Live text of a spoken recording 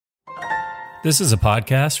This is a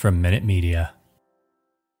podcast from Minute Media.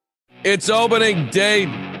 It's opening day,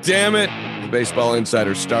 damn it. The Baseball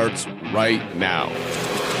Insider starts right now.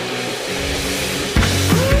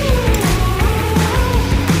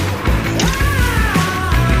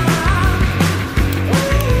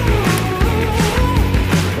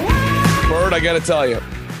 Bird, I got to tell you,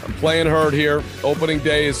 I'm playing hurt here. Opening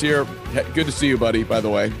day is here. Good to see you, buddy, by the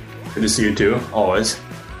way. Good to see you too, always.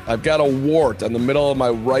 I've got a wart on the middle of my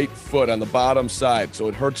right foot on the bottom side, so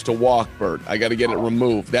it hurts to walk, Bert. I got to get it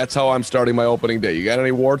removed. That's how I'm starting my opening day. You got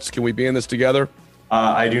any warts? Can we be in this together?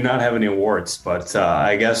 I do not have any warts, but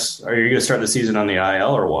I guess, are you going to start the season on the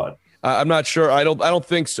IL or what? I'm not sure. I don't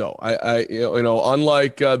think so. I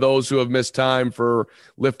unlike those who have missed time for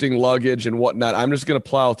lifting luggage and whatnot, I'm just going to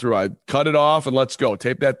plow through. I cut it off and let's go.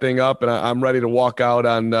 Tape that thing up, and I'm ready to walk out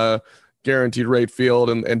on guaranteed rate field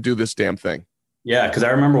and do this damn thing. Yeah, because I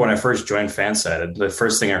remember when I first joined Fanside, the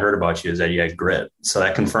first thing I heard about you is that you had grit. So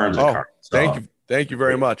that confirms it. Thank you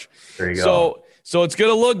very much. There you go. So it's going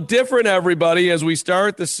to look different, everybody, as we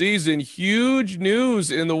start the season. Huge news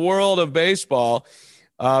in the world of baseball.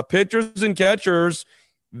 Pitchers and catchers,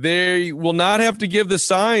 they will not have to give the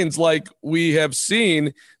signs like we have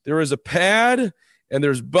seen. There is a pad, and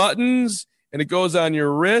there's buttons, and it goes on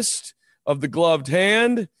your wrist of the gloved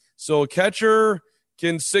hand. So a catcher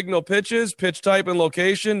can signal pitches, pitch type, and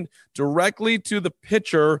location directly to the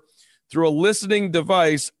pitcher through a listening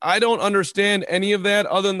device. I don't understand any of that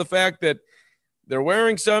other than the fact that they're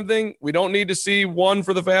wearing something. We don't need to see 1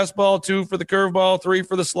 for the fastball, 2 for the curveball, 3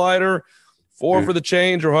 for the slider, 4 for the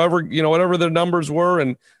change, or however, whatever the numbers were,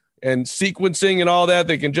 and sequencing and all that.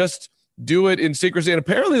 They can just do it in secrecy. And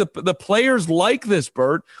apparently the players like this,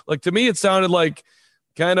 Bert. Like, to me, it sounded like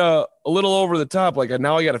kind of a little over the top. Like,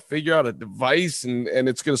 now I got to figure out a device and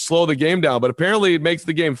it's going to slow the game down. But apparently it makes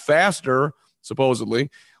the game faster, supposedly.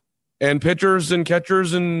 And pitchers and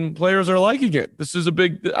catchers and players are liking it. I think this is a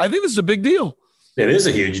big deal. It is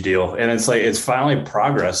a huge deal. And it's finally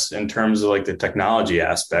progress in terms of like the technology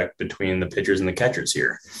aspect between the pitchers and the catchers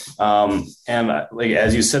here.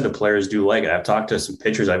 As you said, the players do like it. I've talked to some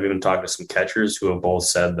pitchers. I've even talked to some catchers who have both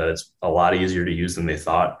said that it's a lot easier to use than they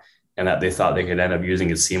thought, and that they thought they could end up using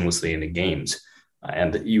it seamlessly in the games.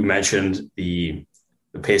 And you mentioned the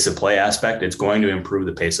pace of play aspect. It's going to improve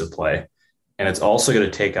the pace of play. And it's also going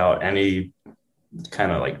to take out any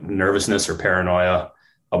kind of like nervousness or paranoia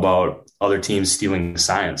about other teams stealing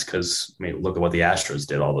science. Because, look at what the Astros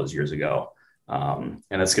did all those years ago. And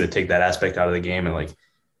it's going to take that aspect out of the game. And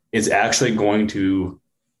it's actually going to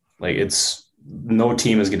no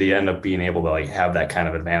team is going to end up being able to have that kind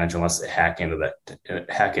of advantage unless they hack into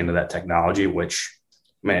that technology, which,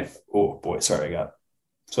 oh boy, sorry, I got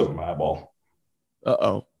something in my eyeball.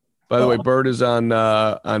 Uh-oh. By the way, Bert is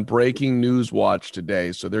on Breaking News Watch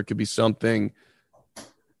today, so there could be something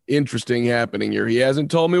interesting happening here. He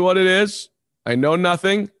hasn't told me what it is. I know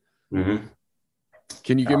nothing. Mm-hmm.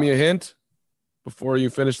 Can you give me a hint before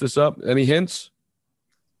you finish this up? Any hints?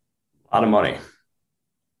 A lot of money.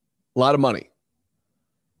 A lot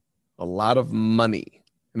of money.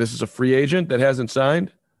 And this is a free agent that hasn't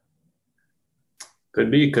signed? Could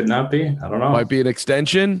be, could not be. I don't know. Might be an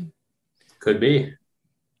extension? Could be.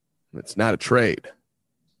 It's not a trade.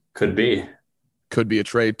 Could be. Could be a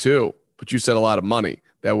trade too. But you said a lot of money.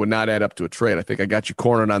 That would not add up to a trade. I think I got you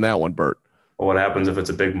cornered on that one, Bert. Well, what happens if it's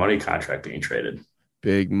a big money contract being traded?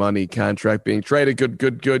 Big money contract being traded.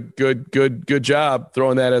 Good job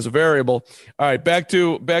throwing that as a variable. All right, back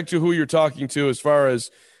to who you're talking to as far as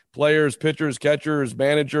players, pitchers, catchers,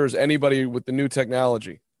 managers, anybody with the new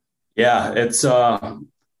technology. Yeah, it's a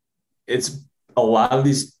lot of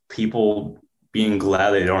these people being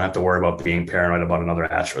glad they don't have to worry about being paranoid about another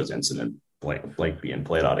Astros incident like being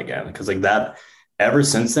played out again. Because that ever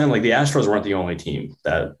since then, the Astros weren't the only team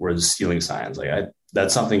that was stealing signs.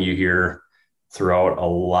 That's something you hear throughout a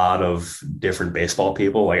lot of different baseball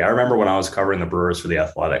people. I remember when I was covering the Brewers for The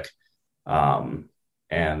Athletic, and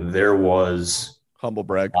there was humble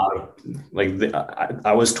brag.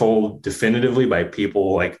 I was told definitively by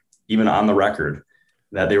people, even on the record,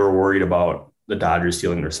 that they were worried about the Dodgers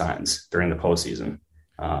stealing their signs during the postseason.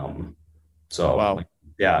 Wow.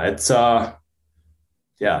 That's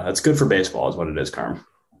good for baseball is what it is, Carm.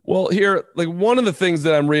 Well, here, one of the things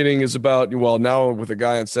that I'm reading is about, now with a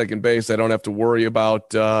guy on second base, I don't have to worry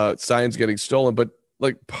about signs getting stolen. But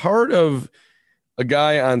part of a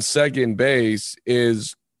guy on second base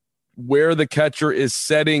is where the catcher is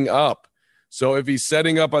setting up. So if he's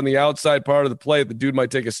setting up on the outside part of the plate, the dude might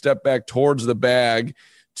take a step back towards the bag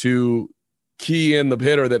to key in the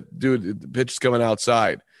hitter that, dude, the pitch is coming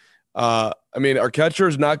outside. Our catcher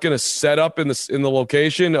is not going to set up in the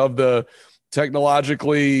location of the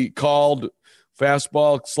technologically called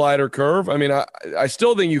fastball, slider, curve. I mean, I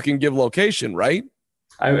still think you can give location, right?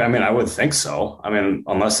 I mean, I would think so. I mean,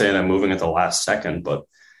 unless they end up moving at the last second, but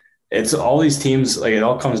it's all these teams, like it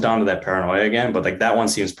all comes down to that paranoia again, but like that one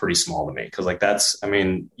seems pretty small to me. Cause like I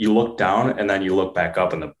mean, you look down and then you look back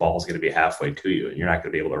up and the ball's going to be halfway to you and you're not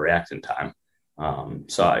going to be able to react in time.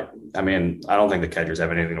 So I mean, I don't think the catchers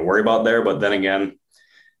have anything to worry about there, but then again,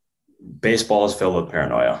 baseball is filled with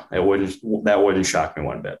paranoia. That wouldn't shock me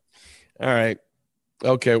one bit. All right.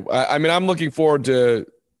 Okay. I mean, I'm looking forward to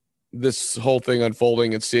this whole thing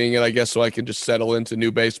unfolding and seeing it, I guess, so I can just settle into new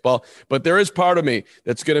baseball. But there is part of me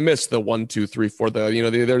that's going to miss the 1, 2, 3, 4.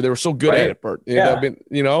 They were so good at it, Bert. Yeah.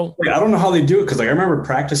 I don't know how they do it because like I remember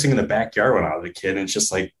practicing in the backyard when I was a kid, and it's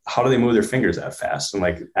just like, how do they move their fingers that fast and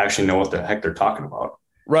like actually know what the heck they're talking about?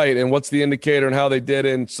 Right. And what's the indicator and how they did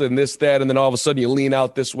it and this, that, and then all of a sudden you lean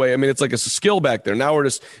out this way. I mean, it's like it's a skill back there. Now we're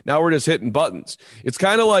just hitting buttons. It's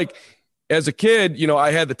kind of like, as a kid,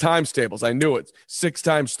 I had the times tables. I knew it. 6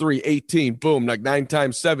 times 3, 18. Boom. Like 9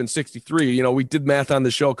 times 7, 63. We did math on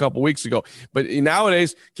the show a couple weeks ago. But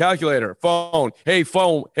nowadays, calculator, phone. Hey,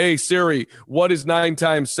 Siri, what is 9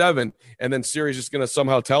 times 7? And then Siri's just going to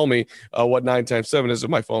somehow tell me what 9 times 7 is if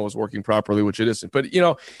my phone was working properly, which it isn't. But,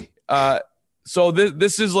 so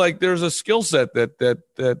this is like there's a skill set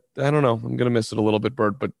that I don't know. I'm going to miss it a little bit,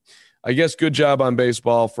 Bert. But I guess good job on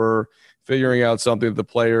baseball for figuring out something that the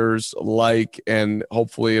players like, and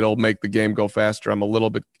hopefully it'll make the game go faster. I'm a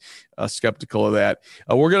little bit skeptical of that.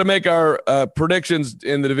 We're going to make our predictions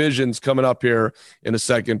in the divisions coming up here in a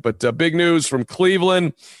second, but big news from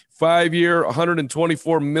Cleveland, 5-year,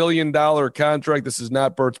 $124 million contract. This is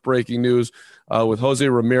not Bert's breaking news, with Jose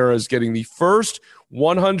Ramirez getting the first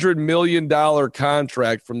 $100 million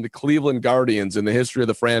contract from the Cleveland Guardians in the history of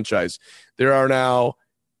the franchise. There are now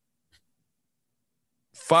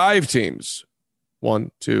 4 teams.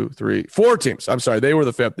 I'm sorry. They were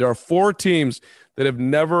the 5th. There are 4 teams that have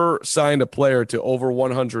never signed a player to over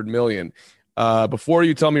 100 million. Before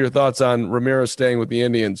you tell me your thoughts on Ramirez staying with the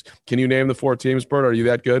Indians, can you name the 4 teams, Bert? Are you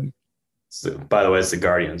that good? So, by the way, it's the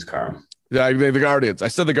Guardians, Carm. Yeah, the Guardians. I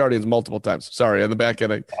said the Guardians multiple times. Sorry, on the back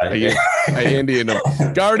end, I Indian them.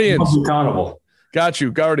 Guardians. Accountable. Got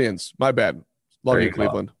you. Guardians. My bad. Love you,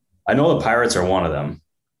 Cleveland. I know the Pirates are one of them.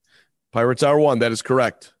 Pirates are one. That is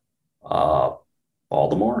correct.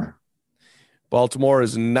 Baltimore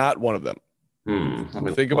is not one of them.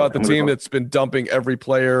 Think about the team that's been dumping every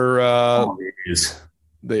player.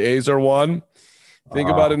 The A's are one. Think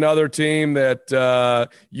about another team that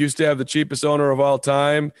used to have the cheapest owner of all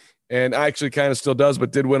time and actually kind of still does,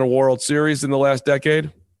 but did win a World Series in the last decade.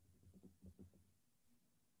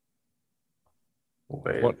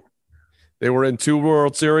 Wait. They were in 2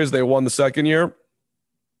 World Series. They won the second year.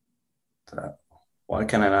 Why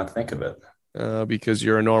can I not think of it? Because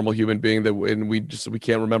you're a normal human being and we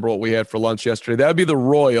can't remember what we had for lunch yesterday. That would be the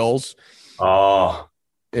Royals. Oh,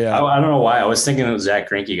 yeah. I don't know why. I was thinking that Zach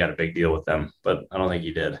Greinke got a big deal with them, but I don't think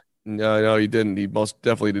he did. No, he didn't. He most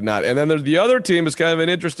definitely did not. And then there's the other team is kind of an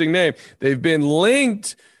interesting name. They've been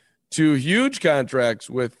linked to huge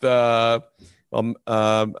contracts with Manny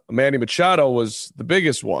Machado was the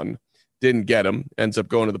biggest one. Didn't get him. Ends up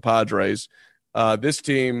going to the Padres. This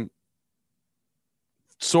team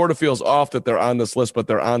sort of feels off that they're on this list, but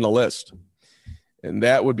they're on the list. And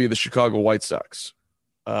that would be the Chicago White Sox,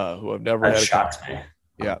 who have never had me.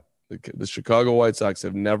 Yeah. The Chicago White Sox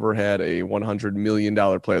have never had a $100 million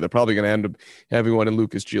player. They're probably going to end up having one in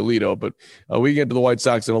Lucas Giolito, but we get to the White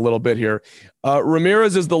Sox in a little bit here.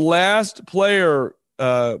 Ramirez is the last player,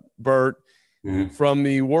 Bert, from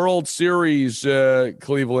the World Series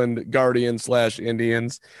Cleveland Guardians /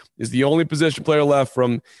 Indians, is the only position player left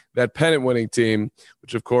from that pennant-winning team,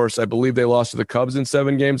 which, of course, I believe they lost to the Cubs in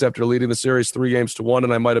 7 games after leading the series 3-1,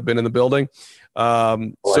 and I might have been in the building.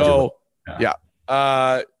 Listen,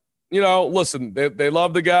 they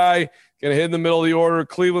love the guy, going to hit in the middle of the order.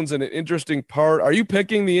 Cleveland's an interesting part. Are you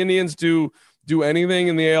picking the Indians to do anything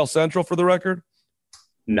in the AL Central for the record?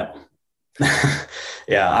 No.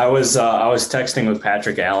 Yeah, I was texting with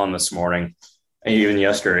Patrick Allen this morning, even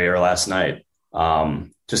yesterday or last night,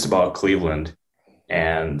 just about Cleveland.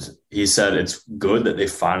 And he said it's good that they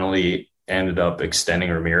finally ended up extending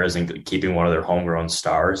Ramirez and keeping one of their homegrown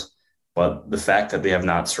stars. But the fact that they have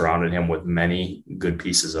not surrounded him with many good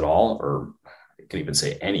pieces at all, or I can even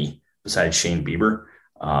say any, besides Shane Bieber,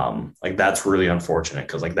 that's really unfortunate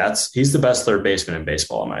because he's the best third baseman in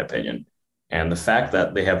baseball, in my opinion. And the fact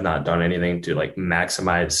that they have not done anything to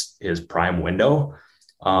maximize his prime window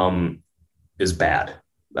is bad,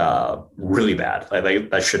 really bad.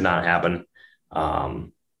 That should not happen.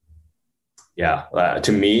 To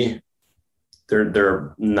me,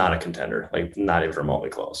 they're not a contender, like not even remotely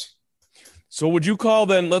close. So would you call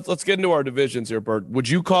then, let's get into our divisions here, Bert. Would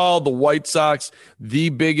you call the White Sox the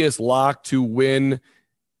biggest lock to win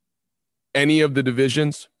any of the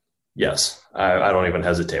divisions? Yes, I don't even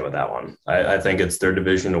hesitate with that one. I think it's their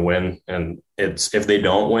division to win, and it's if they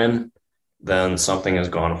don't win, then something has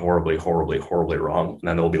gone horribly, horribly, horribly wrong, and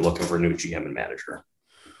then they'll be looking for a new GM and manager.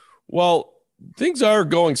 Well, things are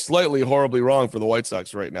going slightly horribly wrong for the White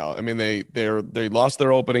Sox right now. I mean, they lost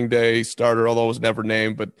their opening day starter, although it was never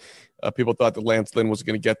named, but people thought that Lance Lynn was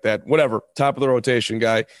going to get that, whatever, top of the rotation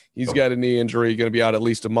guy. He's got a knee injury, going to be out at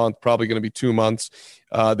least a month, probably going to be 2 months.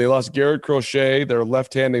 They lost Garrett Crochet, their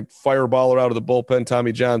left-handed fireballer out of the bullpen,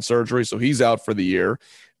 Tommy John surgery, so he's out for the year.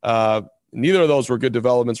 Neither of those were good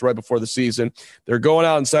developments right before the season. They're going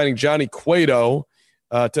out and signing Johnny Cueto,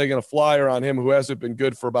 taking a flyer on him who hasn't been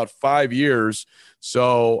good for about 5 years.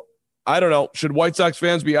 So I don't know. Should White Sox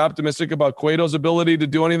fans be optimistic about Cueto's ability to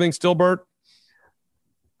do anything still, Bert?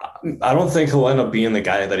 I don't think he'll end up being the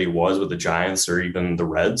guy that he was with the Giants or even the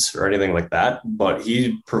Reds or anything like that, but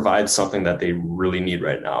he provides something that they really need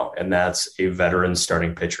right now, and that's a veteran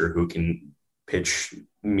starting pitcher who can pitch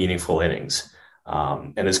meaningful innings.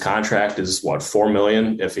 And his contract is $4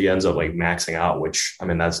 million if he ends up like maxing out, which I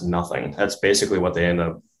mean, that's nothing. That's basically what they end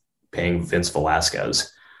up paying Vince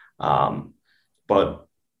Velasquez. But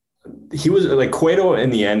he was like Cueto in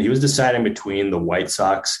the end, he was deciding between the White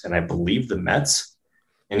Sox and I believe the Mets.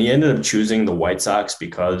 And he ended up choosing the White Sox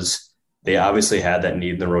because they obviously had that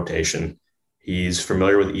need in the rotation. He's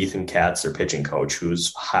familiar with Ethan Katz, their pitching coach,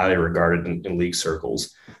 who's highly regarded in league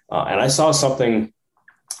circles. And I saw something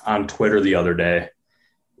on Twitter the other day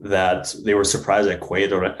that they were surprised that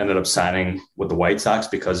Cueto ended up signing with the White Sox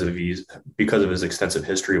because of his extensive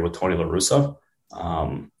history with Tony La Russa.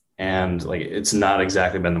 And like it's not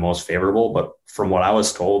exactly been the most favorable, but from what I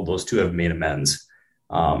was told, those two have made amends.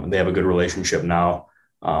 They have a good relationship now.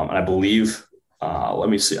 And I believe, let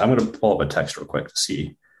me see. I'm going to pull up a text real quick to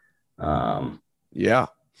see. Yeah.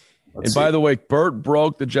 And by the way, Bert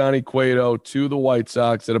broke the Johnny Cueto to the White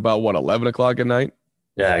Sox at about 11 o'clock at night.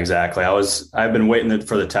 Yeah, exactly. I've been waiting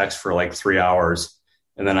for the text for like 3 hours.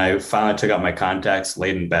 And then I finally took out my contacts,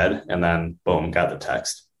 laid in bed, and then boom, got the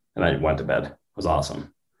text. And I went to bed. It was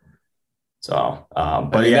awesome. So,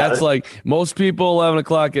 but I mean, yeah, that's like most people 11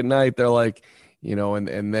 o'clock at night, they're like, you know, and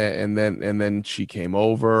then she came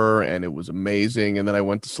over and it was amazing. And then I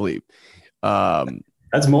went to sleep.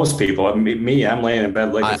 That's most people. I'm laying in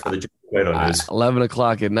bed looking for the Cueto news. 11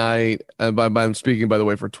 o'clock at night. I'm speaking, by the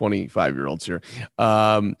way, for 25-year-olds here.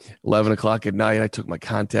 11 o'clock at night, I took my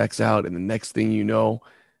contacts out. And the next thing you know,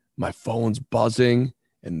 my phone's buzzing.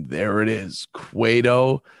 And there it is,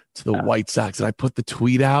 Cueto to the White Sox. And I put the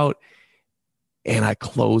tweet out and I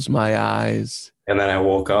closed my eyes. And then I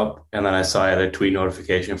woke up and then I saw I had a tweet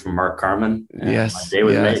notification from Mark Carman. Yes. My day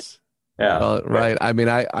was made. Yeah. Right. I mean,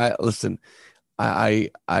 I listen, I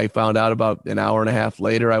found out about an hour and a half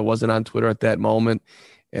later. I wasn't on Twitter at that moment.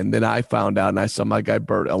 And then I found out and I saw my guy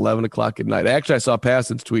Bert 11 o'clock at night. Actually, I saw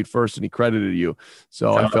Passan's tweet first and he credited you.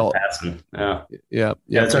 So I felt Passan. Yeah. Yeah.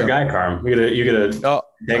 That's our guy, Carm. You gonna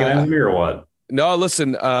take it on me or what? No,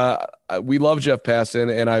 listen, we love Jeff Passan,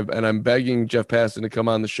 and I'm begging Jeff Passan to come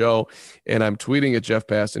on the show, and I'm tweeting at Jeff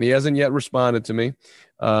Passan. He hasn't yet responded to me.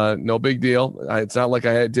 No big deal. It's not like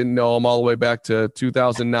I didn't know him all the way back to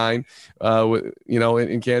 2009.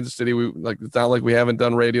 In Kansas City, it's not like we haven't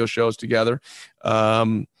done radio shows together,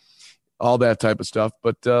 all that type of stuff.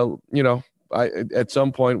 But at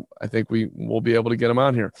some point, I think we will be able to get him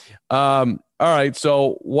on here. All right,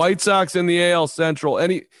 so White Sox in the AL Central.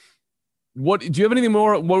 What do you have anything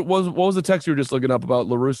more? What was the text you were just looking up about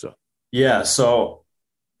La Russa? Yeah, so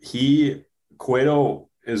Cueto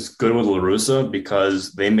is good with La Russa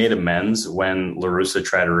because they made amends when La Russa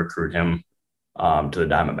tried to recruit him to the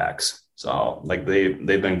Diamondbacks. So like they've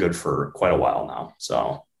been good for quite a while now.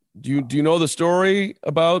 So do you know the story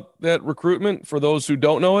about that recruitment for those who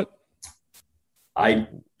don't know it? I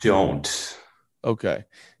don't. Okay,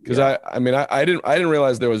 because I didn't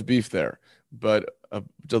realize there was beef there, but.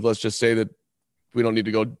 Let's just say that we don't need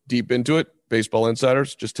to go deep into it. Baseball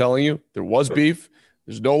insiders just telling you there was beef.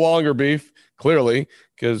 There's no longer beef, clearly,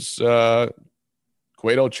 because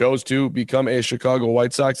Cueto chose to become a Chicago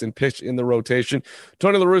White Sox and pitch in the rotation.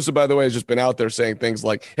 Tony La Russa, by the way, has just been out there saying things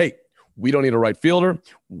like, hey, we don't need a right fielder.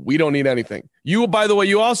 We don't need anything. By the way,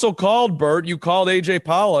 you also called Bert. You called A.J.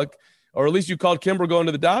 Pollock, or at least you called Kimbrel going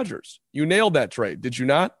to the Dodgers. You nailed that trade, did you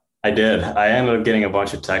not? I did. I ended up getting a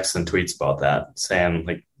bunch of texts and tweets about that, saying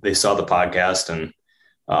like they saw the podcast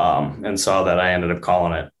and saw that I ended up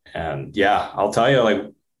calling it. And yeah, I'll tell you, like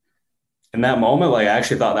in that moment, like I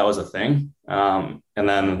actually thought that was a thing. And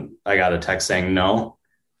then I got a text saying no.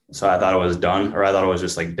 So I thought it was done, or I thought it was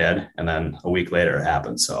just like dead. And then a week later it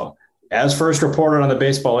happened. So as first reported on the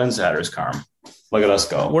Baseball Insiders, Carm, look at us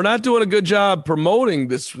go. We're not doing a good job promoting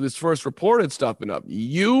this first reported stuff enough.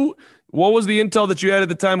 What was the intel that you had at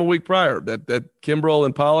the time a week prior that Kimbrel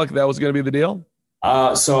and Pollock, that was going to be the deal?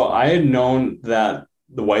 So I had known that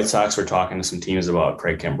the White Sox were talking to some teams about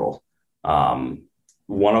Craig Kimbrel.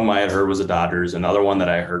 One of them I had heard was the Dodgers. Another one that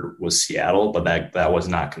I heard was Seattle, but that was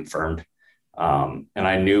not confirmed. And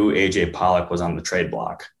I knew AJ Pollock was on the trade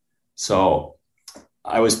block. So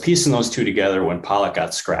I was piecing those two together when Pollock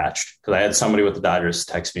got scratched, because I had somebody with the Dodgers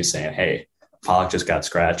text me saying, hey, Pollock just got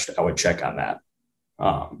scratched. I would check on that.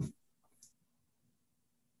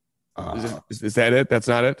 Is that it? That's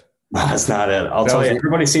not it? That's not it. I'll tell you,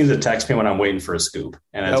 everybody seems to text me when I'm waiting for a scoop,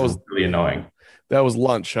 and it's really annoying. That was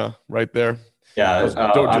lunch, huh? Right there. Yeah,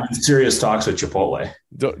 I'm in serious talks with Chipotle.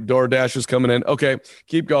 DoorDash is coming in. Okay,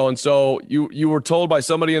 keep going. So you were told by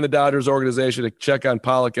somebody in the Dodgers organization to check on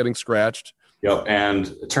Pollock getting scratched. Yep, and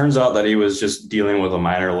it turns out that he was just dealing with a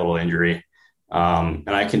minor little injury, and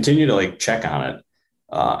I continued to like check on it,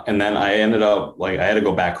 and then I ended up I had to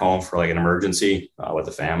go back home for like an emergency with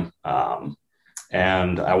the fam,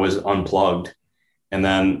 and I was unplugged, and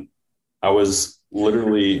then I was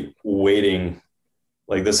literally waiting.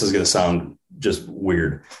 Like, this is going to sound just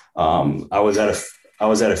weird. I was at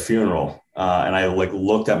a funeral, and I like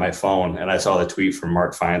looked at my phone and I saw the tweet from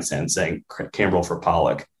Mark Feinsand saying Kimbrel for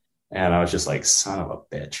Pollock. And I was just like, son of a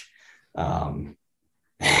bitch.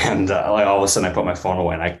 And like all of a sudden I put my phone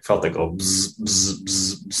away and I felt it go bzz, bzz,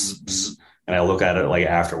 bzz, bzz, bzz. And I look at it like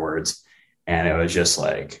afterwards, and it was just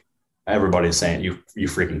like, everybody's saying you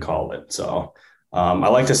freaking called it. So I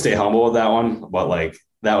like to stay humble with that one, but like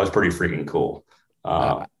that was pretty freaking cool.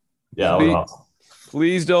 Yeah, that was awesome.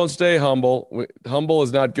 Please don't stay humble. Humble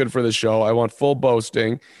is not good for the show. I want full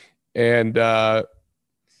boasting. And well,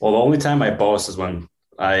 the only time I boast is when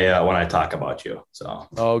I talk about you. So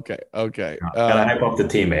okay. Gotta hype up the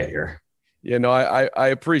teammate here. Yeah, no, I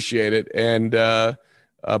appreciate it. And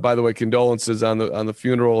by the way, condolences on the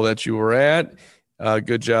funeral that you were at.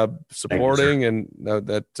 Good job supporting, and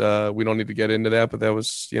that we don't need to get into that, but that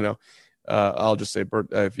was, I'll just say,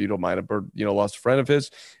 Bert, if you don't mind, Bert, lost a friend of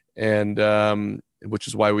his, and which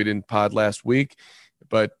is why we didn't pod last week.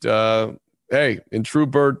 But hey, in true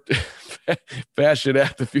Bert fashion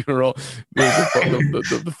at the funeral,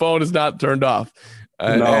 the phone is not turned off.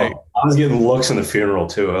 No, hey. I was getting looks in the funeral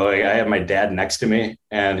too. Like, I had my dad next to me,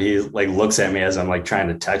 and he like looks at me as I'm like trying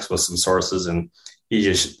to text with some sources, and he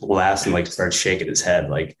just laughs and like starts shaking his head.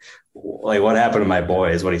 Like what happened to my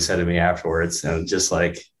boy is what he said to me afterwards. And just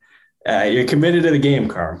like, you're committed to the game,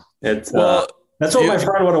 Carm. It's that's what my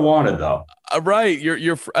friend would have wanted, though. Right.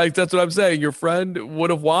 That's what I'm saying. Your friend would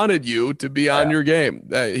have wanted you to be on your game.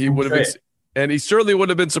 He would have been, and he certainly would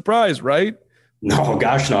have been surprised, right? No,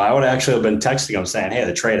 gosh, no. I would actually have been texting him saying, hey,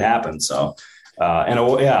 the trade happened. So,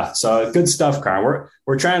 so good stuff, Carm.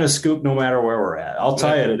 We're trying to scoop no matter where we're at. I'll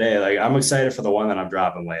tell you today, like, I'm excited for the one that I'm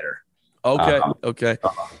dropping later. Okay.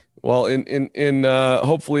 Well, in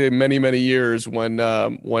hopefully many, many years when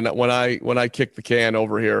I kick the can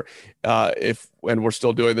over here, and we're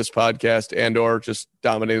still doing this podcast and or just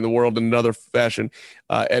dominating the world in another fashion,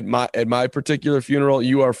 at my particular funeral,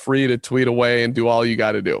 you are free to tweet away and do all you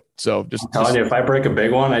got to do. So just telling you, if I break a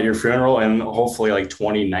big one at your funeral and hopefully like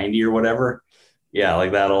 2090 or whatever. Yeah,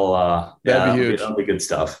 like that'd be huge. That'll be good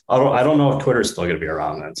stuff. I don't know if Twitter's still going to be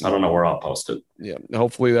around then, so I don't know where I'll post it. Yeah,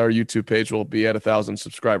 hopefully our YouTube page will be at 1,000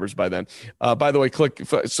 subscribers by then. By the way,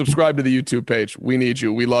 subscribe to the YouTube page. We need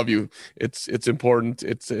you. We love you. It's important.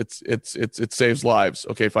 It saves lives.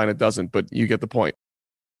 Okay, fine, it doesn't, but you get the point.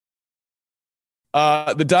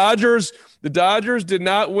 The Dodgers did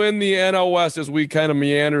not win the NL West as we kind of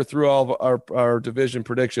meander through all of our division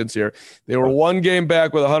predictions here. They were one game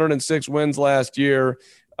back with 106 wins last year.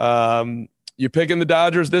 You picking the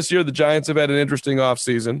Dodgers this year? The Giants have had an interesting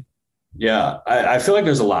offseason. Yeah, I feel like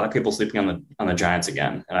there's a lot of people sleeping on the Giants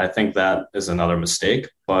again, and I think that is another mistake.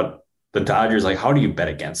 But the Dodgers, like, how do you bet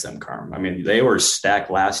against them, Carm? I mean, they were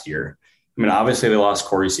stacked last year. I mean, obviously they lost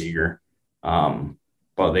Corey Seager.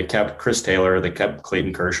 But they kept Chris Taylor. They kept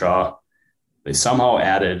Clayton Kershaw. They somehow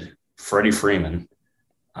added Freddie Freeman,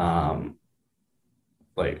 and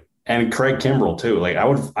Craig Kimbrel too. Like,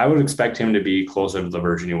 I would expect him to be closer to the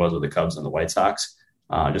version he was with the Cubs and the White Sox,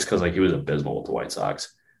 just because like he was abysmal with the White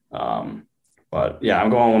Sox. But yeah, I'm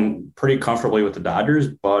going pretty comfortably with the Dodgers,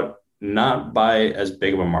 but not by as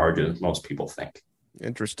big of a margin as most people think.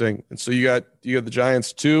 Interesting. And so you got the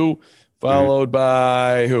Giants 2, followed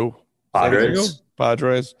by who? Padres.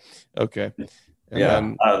 Padres. Okay. And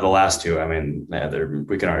then the last two, I mean,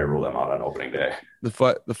 we can already rule them out on opening day.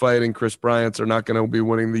 The Fighting Chris Bryants are not going to be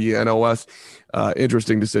winning the NOS.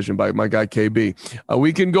 Interesting decision by my guy KB.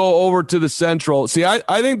 We can go over to the Central. See,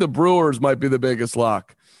 I think the Brewers might be the biggest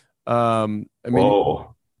lock. I mean,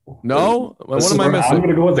 Whoa. No? What am I missing? I'm going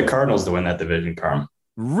to go with the Cardinals to win that division, Carm.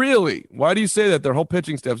 Really? Why do you say that? Their whole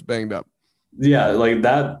pitching staff's banged up. Yeah, like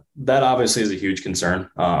that obviously is a huge concern.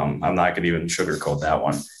 I'm not going to even sugarcoat that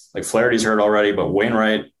one. Like Flaherty's hurt already, but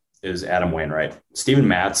Wainwright is Adam Wainwright. Steven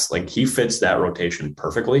Matz, like he fits that rotation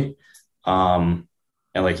perfectly. And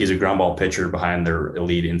like he's a ground ball pitcher behind their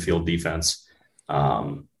elite infield defense.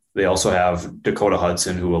 They also have Dakota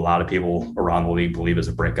Hudson, who a lot of people around the league believe is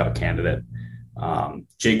a breakout candidate.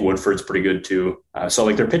 Jake Woodford's pretty good too. So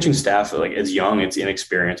like their pitching staff, like it's young, it's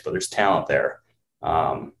inexperienced, but there's talent there.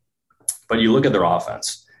 But you look at their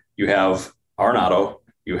offense, you have Arenado,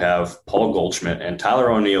 you have Paul Goldschmidt, and Tyler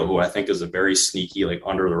O'Neill, who I think is a very sneaky, like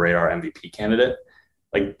under the radar MVP candidate.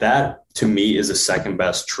 Like that to me is the second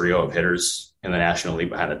best trio of hitters in the National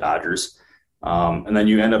League behind the Dodgers. And then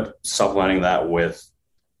you end up supplementing that with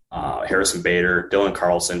Harrison Bader, Dylan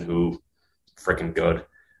Carlson, who freaking good.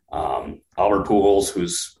 Albert Pujols,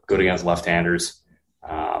 who's good against left-handers.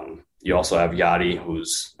 You also have Yachty,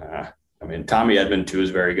 who's Tommy Edman too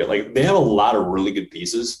is very good. Like they have a lot of really good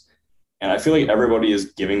pieces, and I feel like everybody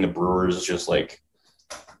is giving the Brewers just like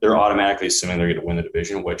they're automatically assuming they're going to win the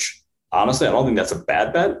division. Which honestly, I don't think that's a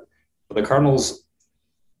bad bet. But the Cardinals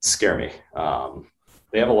scare me.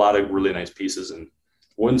 They have a lot of really nice pieces, and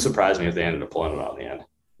wouldn't surprise me if they ended up pulling it out in the end.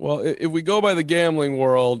 Well, if we go by the gambling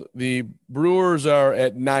world, the Brewers are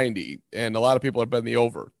at 90, and a lot of people are betting the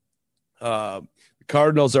over. The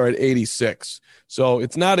Cardinals are at 86. So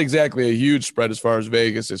it's not exactly a huge spread as far as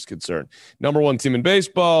Vegas is concerned. Number one team in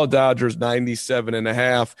baseball, Dodgers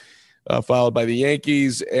 97.5, followed by the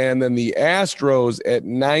Yankees, and then the Astros at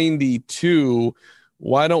 92.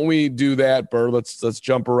 Why don't we do that, Burr? Let's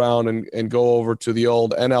jump around and go over to the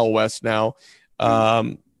old NL AL West now.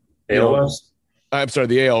 West? I'm sorry,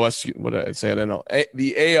 the AL West. What did I say? I don't know.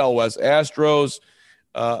 The AL West, Astros,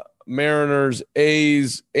 Mariners,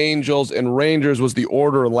 A's, Angels, and Rangers was the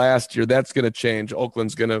order last year. That's going to change.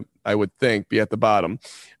 Oakland's going to, I would think, be at the bottom.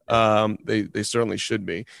 They certainly should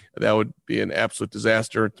be. That would be an absolute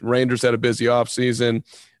disaster. Rangers had a busy offseason.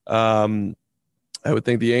 I would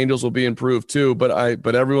think the Angels will be improved too, but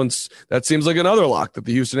that seems like another lock that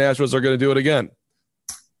the Houston Astros are going to do it again.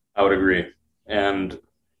 I would agree. And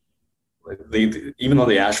even though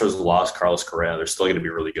the Astros lost Carlos Correa, they're still going to be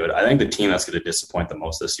really good. I think the team that's going to disappoint the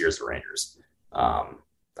most this year is the Rangers.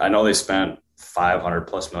 I know they spent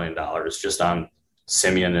 $500+ million just on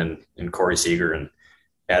Simeon and Corey Seager and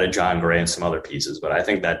added John Gray and some other pieces, but I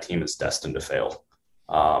think that team is destined to fail.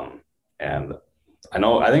 And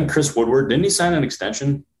I think Chris Woodward, didn't he sign an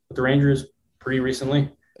extension with the Rangers pretty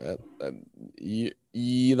recently? Let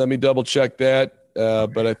me double check that.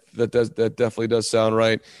 But that definitely does sound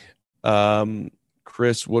right.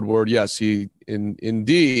 Chris Woodward, yes, he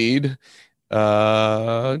indeed.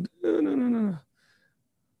 No.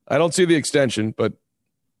 I don't see the extension, but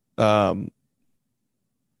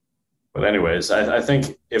anyways, I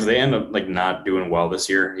think if they end up like not doing well this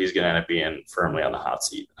year, he's going to end up being firmly on the hot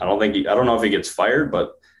seat. I don't know if he gets fired,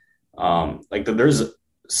 but there's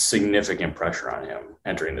significant pressure on him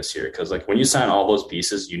entering this year because like when you sign all those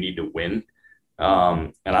pieces, you need to win.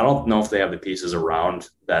 And I don't know if they have the pieces around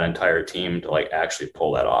that entire team to like actually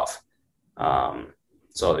pull that off.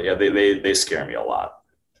 So yeah, they scare me a lot.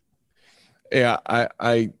 Yeah,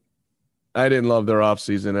 I didn't love their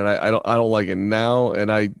offseason, and I don't like it now,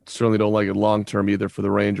 and I certainly don't like it long term either for the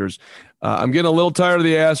Rangers. I'm getting a little tired of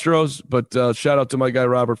the Astros, but shout out to my guy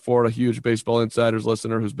Robert Ford, a huge Baseball Insiders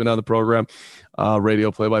listener who's been on the program, radio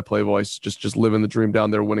play-by-play voice, just living the dream down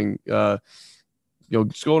there, winning.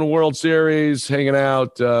 Just going to World Series, hanging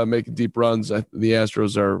out, making deep runs. The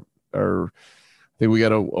Astros are I think we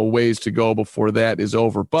got a ways to go before that is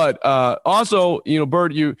over. But also,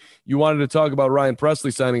 Bert, you wanted to talk about Ryan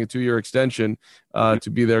Presley signing a 2-year extension to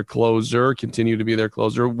be their closer, continue to be their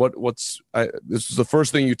closer. This is the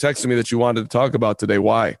first thing you texted me that you wanted to talk about today.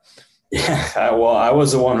 Why? Yeah, well, I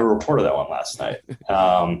was the one who reported that one last night.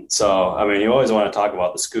 So, I mean, you always want to talk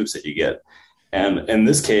about the scoops that you get. And in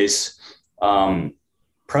this case,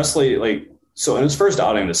 Presley, so in his first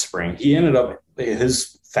outing this spring, he ended up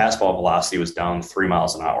his fastball velocity was down 3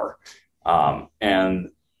 miles an hour.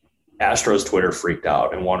 And Astros Twitter freaked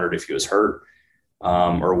out and wondered if he was hurt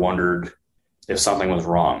or wondered if something was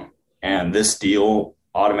wrong. And this deal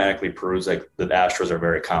automatically proves like the Astros are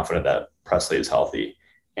very confident that Presley is healthy.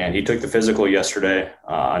 And he took the physical yesterday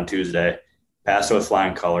on Tuesday, passed it with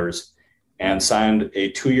flying colors, and signed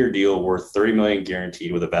a 2-year deal worth $30 million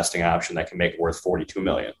guaranteed with a vesting option that can make it worth $42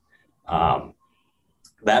 million.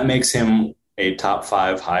 That makes him a top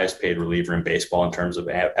 5 highest paid reliever in baseball in terms of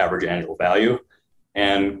average annual value,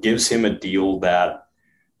 and gives him a deal that,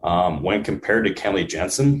 when compared to Kenley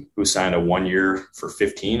Jensen, who signed a 1 year for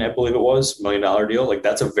 15, I believe it was, $1 million deal, like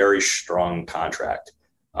that's a very strong contract.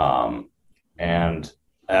 And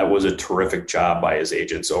that was a terrific job by his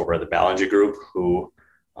agents over at the Ballinger Group, who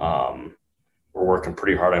were working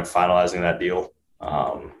pretty hard on finalizing that deal.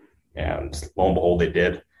 And lo and behold, they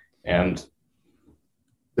did. And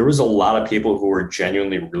there was a lot of people who were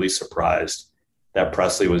genuinely really surprised that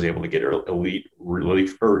Presley was able to get elite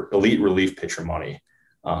relief pitcher money.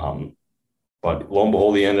 But lo and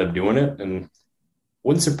behold, he ended up doing it, and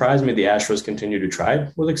wouldn't surprise me the Astros continue to try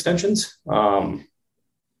with extensions. I'll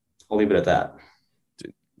leave it at that.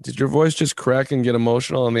 Did your voice just crack and get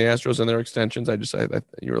emotional on the Astros and their extensions?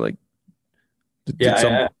 You were like,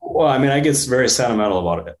 well, I mean, I get very sentimental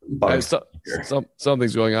about it.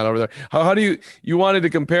 Something's going on over there. How do you wanted to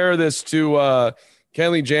compare this to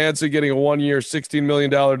Kenley Jansen getting a 1 year, $16 million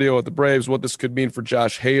deal with the Braves, what this could mean for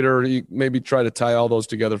Josh Hader? You maybe try to tie all those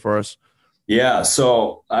together for us. Yeah.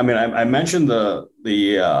 So, I mean, I mentioned the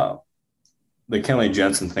Kenley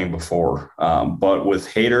Jensen thing before, but with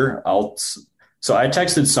Hader, so I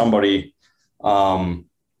texted somebody in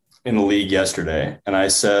the league yesterday, and I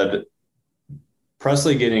said,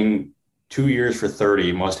 Presley getting 2 years for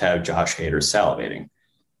 30 must have Josh Hader salivating.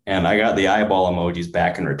 And I got the eyeball emojis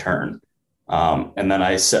back in return. And then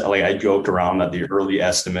I said, I joked around that the early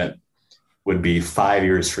estimate would be 5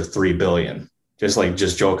 years for $3 billion,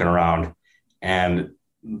 just joking around. And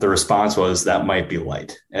the response was, that might be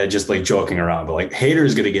light. And just joking around, but Hader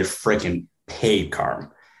is going to get freaking paid,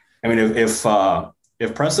 Carm. I mean, if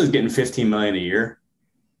Presley's getting $15 million a year,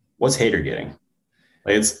 what's Hader getting?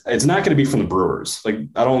 It's not going to be from the Brewers.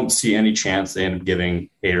 I don't see any chance they end up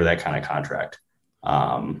giving Hader that kind of contract.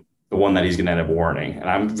 The one that he's going to end up warning. And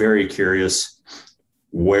I'm very curious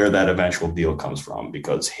where that eventual deal comes from,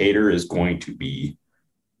 because Hader is going to be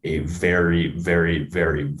a very, very,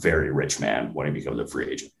 very, very rich man when he becomes a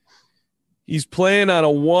free agent. He's playing on a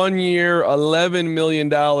 1 year, $11 million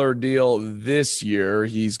deal this year.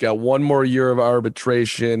 He's got one more year of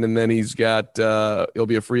arbitration, and then he'll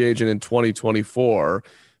be a free agent in 2024.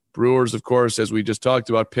 Brewers, of course, as we just talked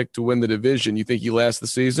about, picked to win the division. You think he lasts the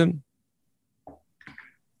season?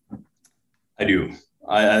 I do.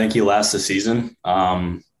 I think he lasts the season.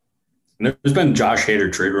 There's been Josh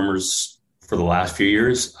Hader trade rumors for the last few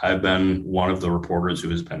years. I've been one of the reporters who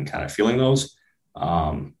has been kind of feeling those.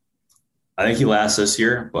 I think he lasts this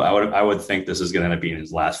year, but I would think this is going to end up being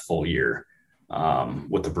his last full year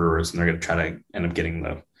with the Brewers, and they're going to try to end up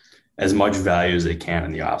getting as much value as they can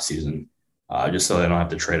in the offseason, just so they don't have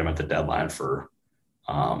to trade him at the deadline for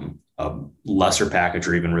a lesser package,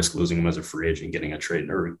 or even risk losing him as a free agent, getting a trade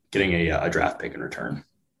or getting a draft pick in return.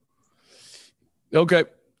 Okay.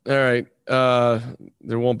 All right.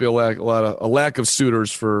 There won't be a lack of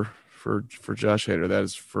suitors for Josh Hader. That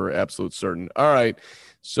is for absolute certain. All right.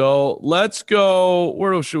 So let's go.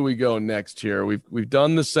 Where should we go next here? We've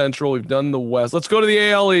done the Central. We've done the West. Let's go to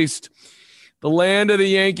the AL East. The land of the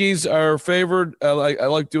Yankees are favored. I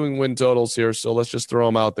like doing win totals here, so let's just throw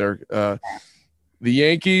them out there. The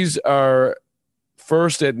Yankees are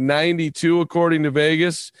first at 92, according to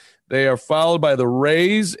Vegas. They are followed by the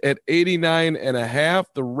Rays at 89.5,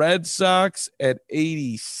 the Red Sox at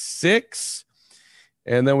 86.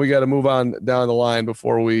 And then we got to move on down the line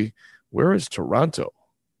where is Toronto?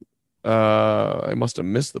 I must have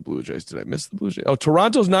missed the Blue Jays. Did I miss the Blue Jays? Oh,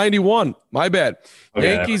 Toronto's 91. My bad.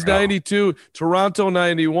 Okay, Yankees 92, Toronto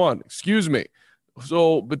 91. Excuse me.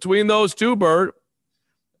 So between those two, Bert,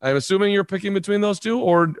 I'm assuming you're picking between those two,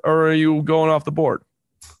 or are you going off the board?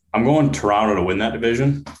 I'm going Toronto to win that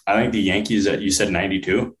division. I think the Yankees, that you said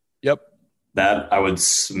 92. Yep. That I would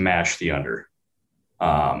smash the under.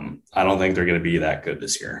 I don't think they're going to be that good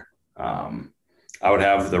this year. I would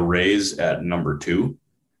have the Rays at number 2,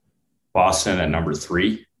 Boston at number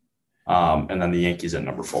 3, and then the Yankees at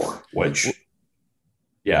number 4,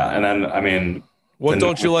 and then, I mean. What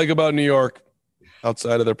don't you like about New York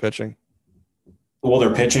outside of their pitching? Well,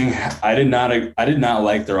 their pitching, I did not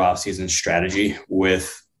like their offseason strategy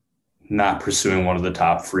with not pursuing one of the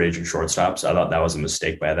top free agent shortstops. I thought that was a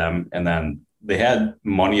mistake by them. And then they had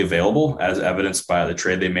money available, as evidenced by the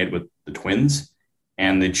trade they made with the Twins,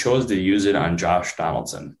 and they chose to use it on Josh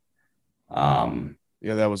Donaldson. Yeah,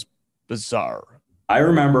 that was bizarre. I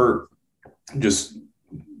remember just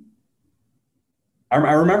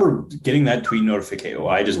I remember getting that tweet notification. Well,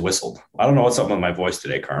 I just whistled. I don't know what's up with my voice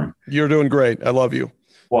today, Carm. You're doing great. I love you.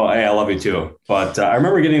 Well, hey, I love you too. But I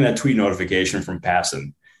remember getting that tweet notification from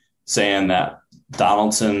Passan saying that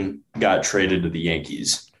Donaldson got traded to the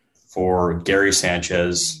Yankees for Gary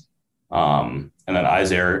Sanchez, and then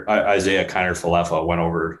Isaiah Kiner-Falefa went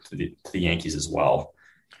over to the Yankees as well,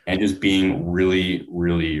 and just being really,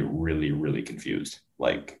 really, really, really confused.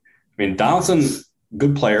 Like, I mean, Donaldson,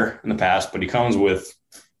 good player in the past, but he comes with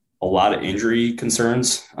a lot of injury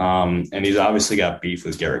concerns, and he's obviously got beef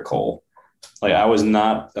with Garrett Cole. Like, I was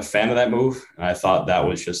not a fan of that move, and I thought that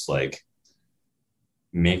was just like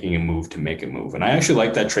making a move to make a move. And I actually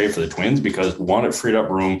like that trade for the Twins because, one, it freed up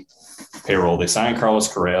room, payroll. They signed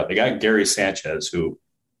Carlos Correa. They got Gary Sanchez, who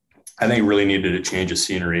I think really needed a change of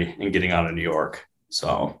scenery in getting out of New York.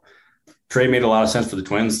 So trade made a lot of sense for the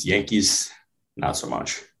Twins. Yankees, not so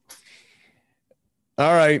much.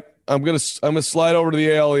 All right. I'm gonna slide over to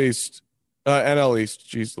the AL East, NL East.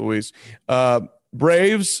 Jeez Louise.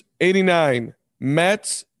 Braves 89,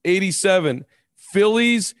 Mets 87,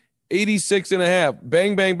 Phillies 86.5.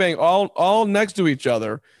 Bang, bang, bang. All next to each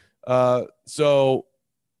other. So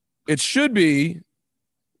it should be,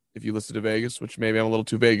 if you listen to Vegas, which maybe I'm a little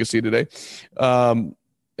too Vegas-y today. And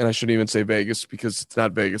I shouldn't even say Vegas because it's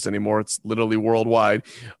not Vegas anymore. It's literally worldwide.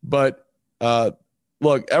 But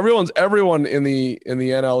look, everyone in the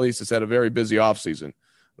NL East has had a very busy offseason.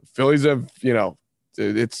 Phillies have,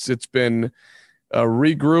 it's been a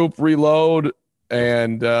regroup, reload,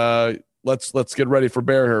 and let's get ready for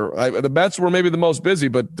bear here. The Mets were maybe the most busy,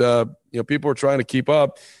 but people were trying to keep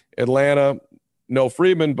up. Atlanta, no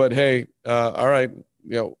Freeman, but hey, all right,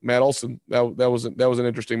 Matt Olson. That was an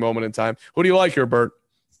interesting moment in time. Who do you like here, Bert?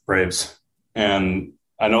 Braves, and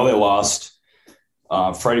I know they lost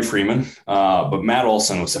Freddie Freeman, but Matt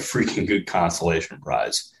Olson was a freaking good consolation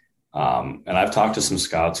prize. And I've talked to some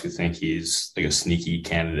scouts who think he's like a sneaky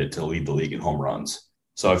candidate to lead the league in home runs.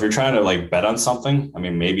 So if you're trying to like bet on something, I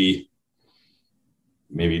mean, maybe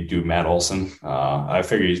do Matt Olson. I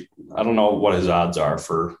figure I don't know what his odds are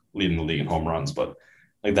for leading the league in home runs, but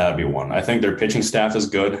like that'd be one. I think their pitching staff is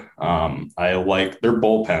good. I like their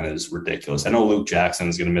bullpen is ridiculous. I know Luke Jackson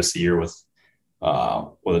is going to miss the year with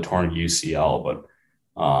a torn UCL, but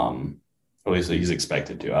at least he's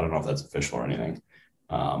expected to. I don't know if that's official or anything.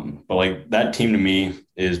 But like that team to me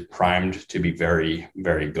is primed to be very,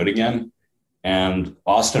 very good again. And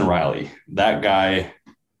Austin Riley, that guy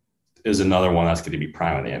is another one that's going to be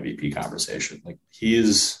prime in the MVP conversation. Like he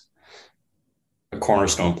is a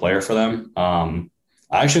cornerstone player for them.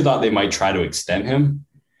 I actually thought they might try to extend him,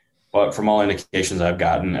 but from all indications I've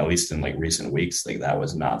gotten, at least in like recent weeks, like that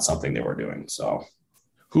was not something they were doing. So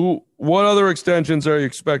what other extensions are you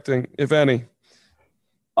expecting, if any?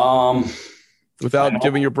 Without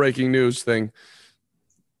giving your breaking news thing.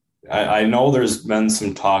 I know there's been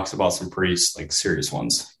some talks about some pretty like serious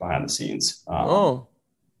ones behind the scenes. Is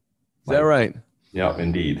that right? Yep,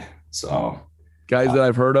 indeed. So guys that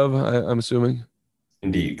I've heard of, I'm assuming.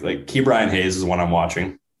 Indeed. Like Key Brian Hayes is one I'm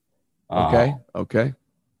watching. Okay.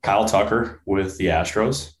 Kyle Tucker with the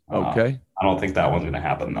Astros. Okay. I don't think that one's going to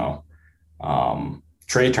happen though.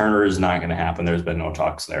 Trey Turner is not going to happen. There's been no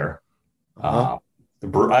talks there.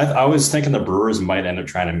 I was thinking the Brewers might end up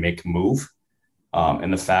trying to make a move.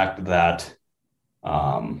 And the fact that,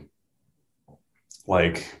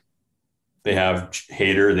 like they have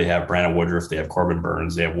Hader, they have Brandon Woodruff, they have Corbin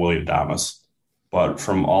Burns, they have William Adames, but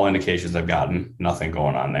from all indications I've gotten, nothing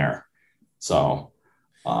going on there. So,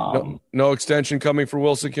 no extension coming for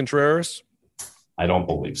Wilson Contreras. I don't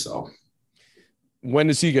believe so. When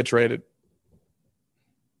does he get traded?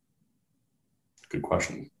 Good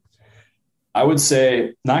question. I would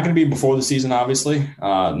say not going to be before the season, obviously.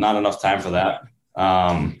 Not enough time for that.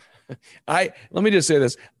 Let me just say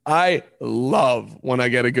this. I love when I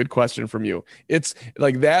get a good question from you. It's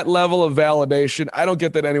like that level of validation. I don't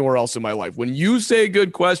get that anywhere else in my life. When you say a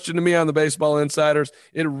good question to me on the Baseball Insiders,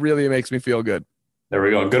 it really makes me feel good. There we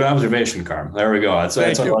go. Good observation, Carm. There we go. That's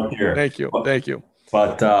what I like to hear. Thank you.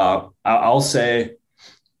 But I'll say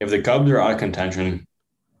if the Cubs are out of contention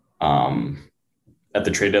at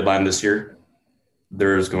the trade deadline this year,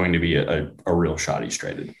 there's going to be a real shot he's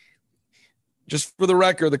traded. Just for the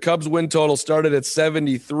record, the Cubs win total started at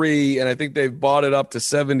 73, and I think they've bought it up to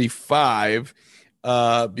 75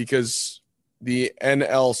 because the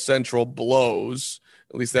NL Central blows.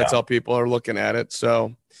 At least that's how people are looking at it.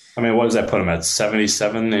 So, I mean, what does that put them at?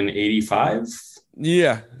 77 and 85?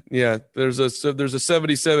 Yeah. There's a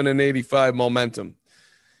 77 and 85 momentum,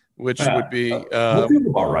 which would be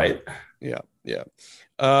about right. Yeah.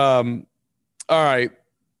 All right.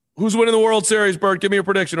 Who's winning the World Series, Bert? Give me your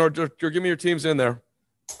prediction, or give me your teams in there.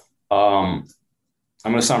 I'm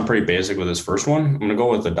going to sound pretty basic with this first one. I'm going to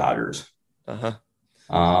go with the Dodgers. Uh-huh.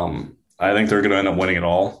 I think they're going to end up winning it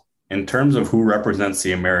all. In terms of who represents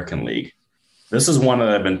the American League, this is one that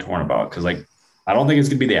I've been torn about because, like, I don't think it's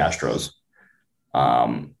going to be the Astros.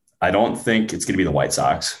 I don't think it's going to be the White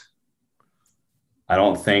Sox. I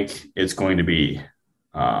don't think it's going to be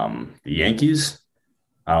the Yankees.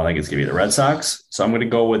 I don't think it's going to be the Red Sox. So I'm going to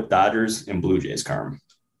go with Dodgers and Blue Jays, Carm.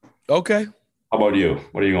 Okay. How about you?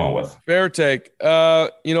 What are you going with? Fair take.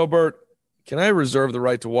 Bert, can I reserve the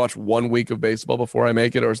right to watch 1 week of baseball before I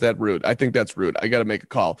make it, or is that rude? I think that's rude. I got to make a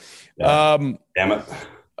call. Yeah. Damn it.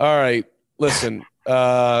 All right. Listen,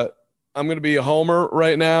 I'm going to be a homer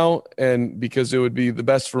right now, and because it would be the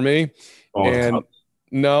best for me. Oh, and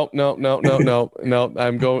no.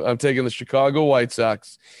 I'm taking the Chicago White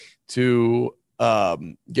Sox to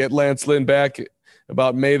get Lance Lynn back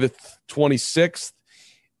about May the 26th.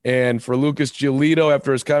 And for Lucas Giolito,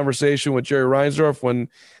 after his conversation with Jerry Reinsdorf, when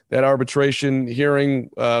that arbitration hearing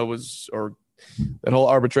or that whole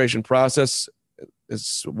arbitration process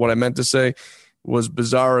is what I meant to say, was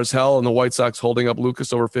bizarre as hell, and the White Sox holding up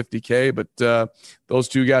Lucas over $50K. But those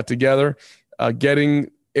two got together. Getting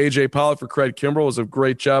A.J. Pollock for Craig Kimbrell was a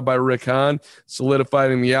great job by Rick Hahn,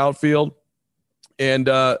 solidifying the outfield. And,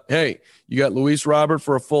 hey, you got Luis Robert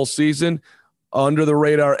for a full season,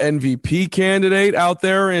 under-the-radar MVP candidate out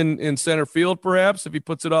there in center field, perhaps, if he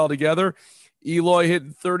puts it all together. Eloy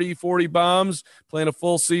hitting 30, 40 bombs, playing a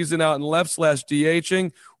full season out in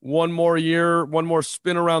left/DHing. One more year, one more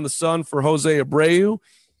spin around the sun for Jose Abreu.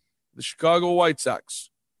 The Chicago White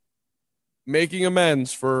Sox making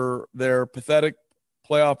amends for their pathetic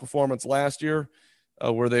playoff performance last year,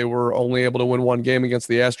 where they were only able to win one game against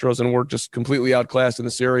the Astros and were just completely outclassed in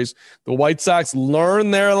the series. The White Sox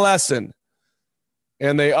learned their lesson,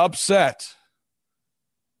 and they upset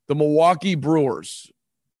the Milwaukee Brewers.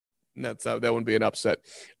 That wouldn't be an upset.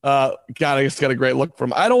 God, I just got a great look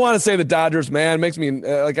from. I don't want to say the Dodgers, man. It makes me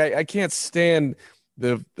I can't stand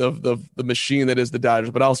the machine that is the Dodgers.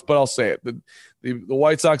 But I'll say it. The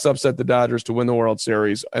White Sox upset the Dodgers to win the World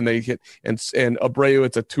Series, and they hit and Abreu.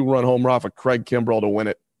 It's a 2-run home run off of Craig Kimbrell to win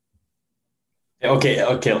it. Okay.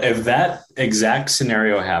 If that exact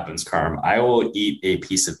scenario happens, Carm, I will eat a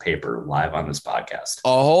piece of paper live on this podcast. A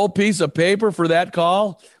whole piece of paper for that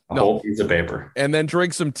call? A whole piece of paper. And then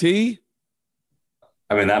drink some tea?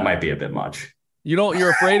 I mean, that might be a bit much. You're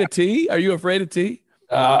afraid of tea? Are you afraid of tea?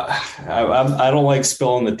 I don't like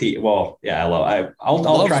spilling the tea. Well, yeah,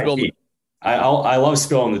 I'll try tea. I love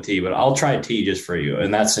spilling the tea, but I'll try tea just for you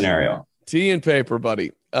in that scenario. Tea and paper,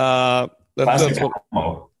 buddy.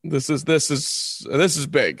 This is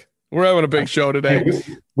big. We're having a big show today.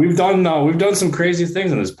 Hey, we've done some crazy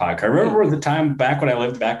things in this podcast. Remember the time back when I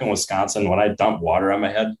lived back in Wisconsin when I dumped water on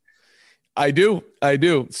my head? I do.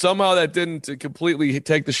 Somehow that didn't completely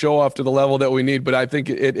take the show off to the level that we need, but I think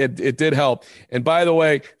it did help. And by the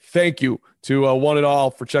way, thank you to One and All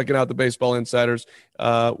for checking out the Baseball Insiders.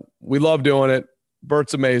 We love doing it.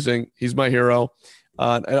 Bert's amazing. He's my hero.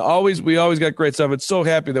 And we always got great stuff. It's so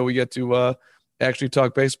happy that we get to actually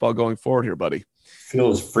talk baseball going forward here, buddy.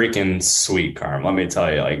 Feels freaking sweet, Carm. Let me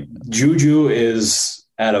tell you, like Juju is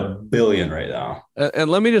at 1 billion right now. And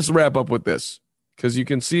let me just wrap up with this, because you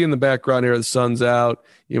can see in the background here the sun's out,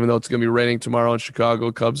 even though it's going to be raining tomorrow in Chicago.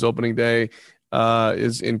 Cubs opening day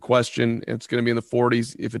is in question. It's going to be in the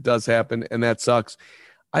 40s if it does happen, and that sucks.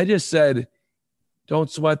 I just said, don't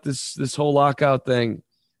sweat this whole lockout thing.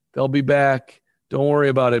 They'll be back. Don't worry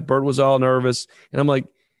about it. Bert was all nervous, and I'm like,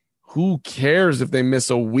 who cares if they miss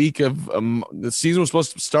a week of the season was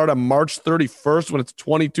supposed to start on March 31st when it's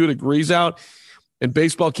 22 degrees out, and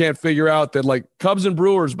baseball can't figure out that, like, Cubs and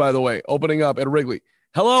Brewers, by the way, opening up at Wrigley.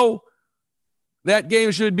 Hello? That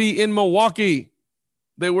game should be in Milwaukee,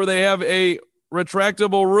 where they have a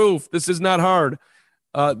retractable roof. This is not hard.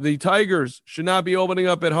 The Tigers should not be opening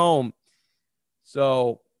up at home.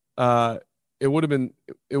 So it wouldn't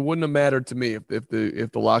have mattered to me if the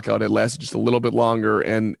lockout had lasted just a little bit longer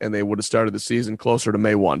and they would have started the season closer to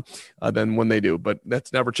May 1 than when they do. But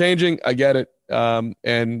that's never changing. I get it.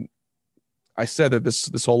 And I said that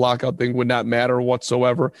this whole lockout thing would not matter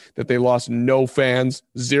whatsoever, that they lost no fans,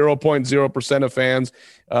 0.0% of fans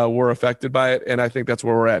were affected by it. And I think that's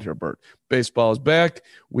where we're at here, Bert. Baseball is back.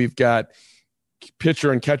 We've got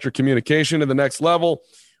pitcher and catcher communication to the next level.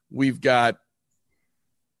 We've got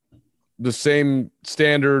the same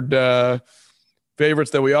standard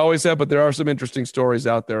favorites that we always have, but there are some interesting stories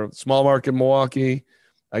out there. Small market Milwaukee.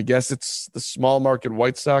 I guess it's the small market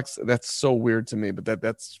White Sox. That's so weird to me, but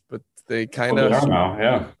They kind of are now.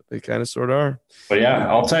 Yeah. They kind of sort of are. But yeah,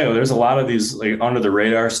 I'll tell you, there's a lot of these like under the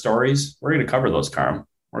radar stories. We're going to cover those, Carm.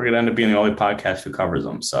 We're going to end up being the only podcast who covers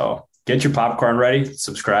them. So get your popcorn ready.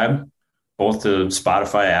 Subscribe both to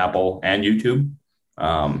Spotify, Apple, and YouTube.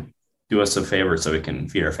 Do us a favor so we can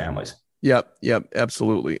feed our families. Yep,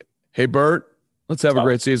 absolutely. Hey, Bert, let's have a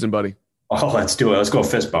great season, buddy. Oh, let's do it. Let's go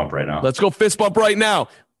fist bump right now. Let's go fist bump right now.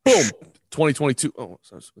 Boom. 2022. Oh,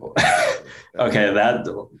 okay.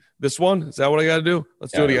 This one, is that what I got to do?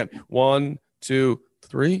 Let's do it again. 1, 2,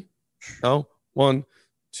 3. No, 1,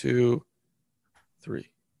 2, 3.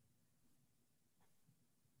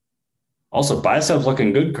 Also, biceps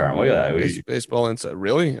looking good, Carm. Look at that. Baseball inside.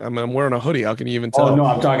 Really? I'm wearing a hoodie. How can you even tell? Oh, no,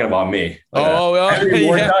 I'm talking about me. I haven't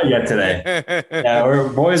worked out yet today. Yeah,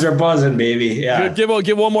 boys are buzzing, baby. Yeah.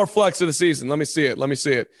 Give one more flex of the season. Let me see it.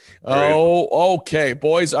 Right. Oh, okay.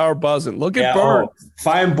 Boys are buzzing. Look at Bird.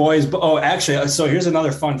 Fine boys. Oh, actually, so here's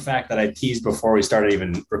another fun fact that I teased before we started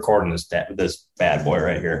even recording this bad boy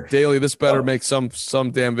right here. Daly, this better make some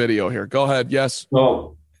damn video here. Go ahead. Yes.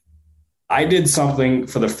 Well, I did something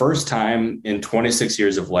for the first time in 26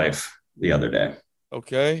 years of life the other day.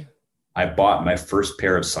 Okay. I bought my first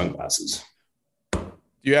pair of sunglasses. Do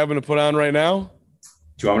you have them to put on right now?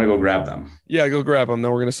 Do you want me to go grab them? Yeah, go grab them. Then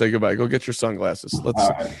we're gonna say goodbye. Go get your sunglasses. Let's.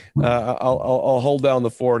 Right. I'll hold down the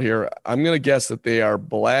fort here. I'm gonna guess that they are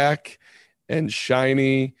black and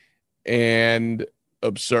shiny and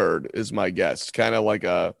absurd. Is my guess. Kind of like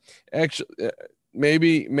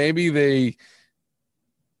maybe they.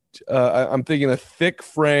 I'm thinking a thick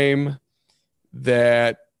frame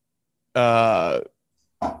that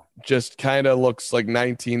just kind of looks like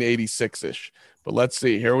 1986-ish. But let's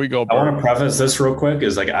see. Here we go. I want to preface this real quick.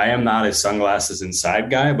 Is like I am not a sunglasses inside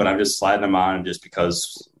guy, but I'm just sliding them on just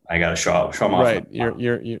because I got to show them off. Right.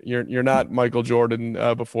 You're not Michael Jordan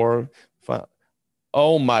before.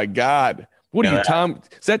 Oh my God. What are you, Tom?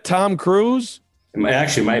 Is that Tom Cruise? It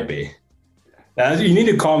actually might be. You need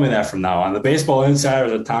to call me that from now on. The Baseball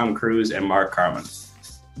Insiders are Tom Cruise and Mark Carman.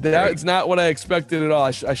 That's not what I expected at all. I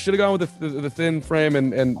should have gone with the thin frame,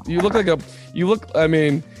 and you look like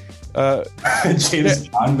James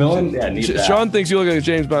Bond villain. Yeah, need that. Sean thinks you look like a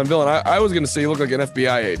James Bond villain. I was going to say you look like an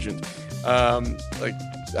FBI agent. I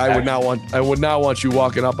would not want you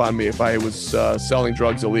walking up on me if I was selling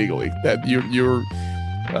drugs illegally. That you're.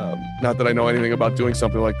 Not that I know anything about doing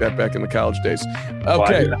something like that back in the college days. Okay. Well,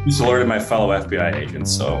 I just alerted my fellow FBI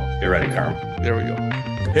agents, so get ready, Carm. There we go.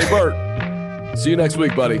 Hey, Bert. See you next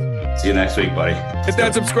week, buddy. See you next week, buddy. Hit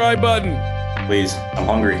that subscribe button. Please. I'm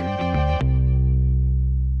hungry.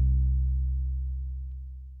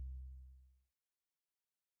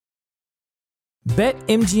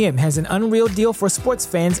 BetMGM has an unreal deal for sports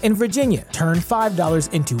fans in Virginia. Turn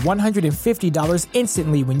 $5 into $150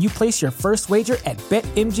 instantly when you place your first wager at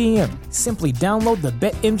BetMGM. Simply download the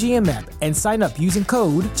BetMGM app and sign up using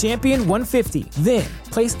code Champion150. Then,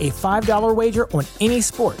 place a $5 wager on any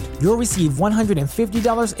sport. You'll receive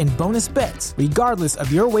 $150 in bonus bets, regardless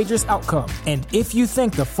of your wager's outcome. And if you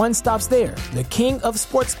think the fun stops there, the King of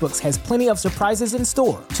Sportsbooks has plenty of surprises in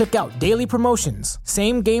store. Check out daily promotions,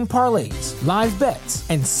 same-game parlays, live bets,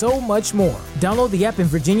 and so much more. Download the app in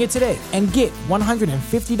Virginia today and get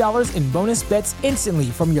 $150 in bonus bets instantly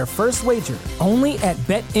from your first wager. Only at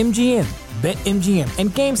BetMGM. BetMGM and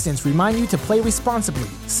GameSense remind you to play responsibly.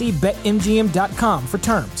 See BetMGM.com for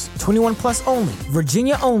terms. 21 plus only.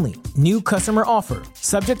 Virginia only. New customer offer.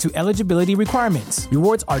 Subject to eligibility requirements.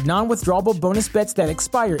 Rewards are non-withdrawable bonus bets that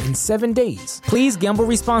expire in 7 days. Please gamble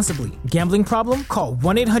responsibly. Gambling problem? Call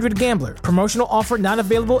 1-800-GAMBLER. Promotional offer not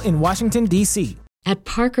available in Washington, D.C. At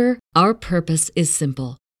Parker, our purpose is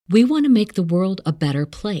simple. We want to make the world a better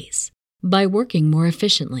place by working more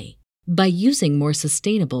efficiently, by using more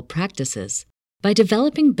sustainable practices, by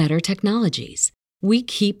developing better technologies. We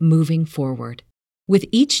keep moving forward. With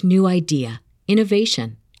each new idea,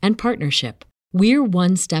 innovation, and partnership, we're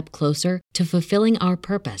one step closer to fulfilling our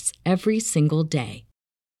purpose every single day.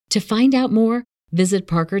 To find out more, visit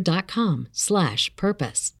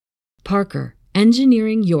parker.com/purpose. Parker,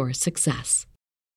 engineering your success.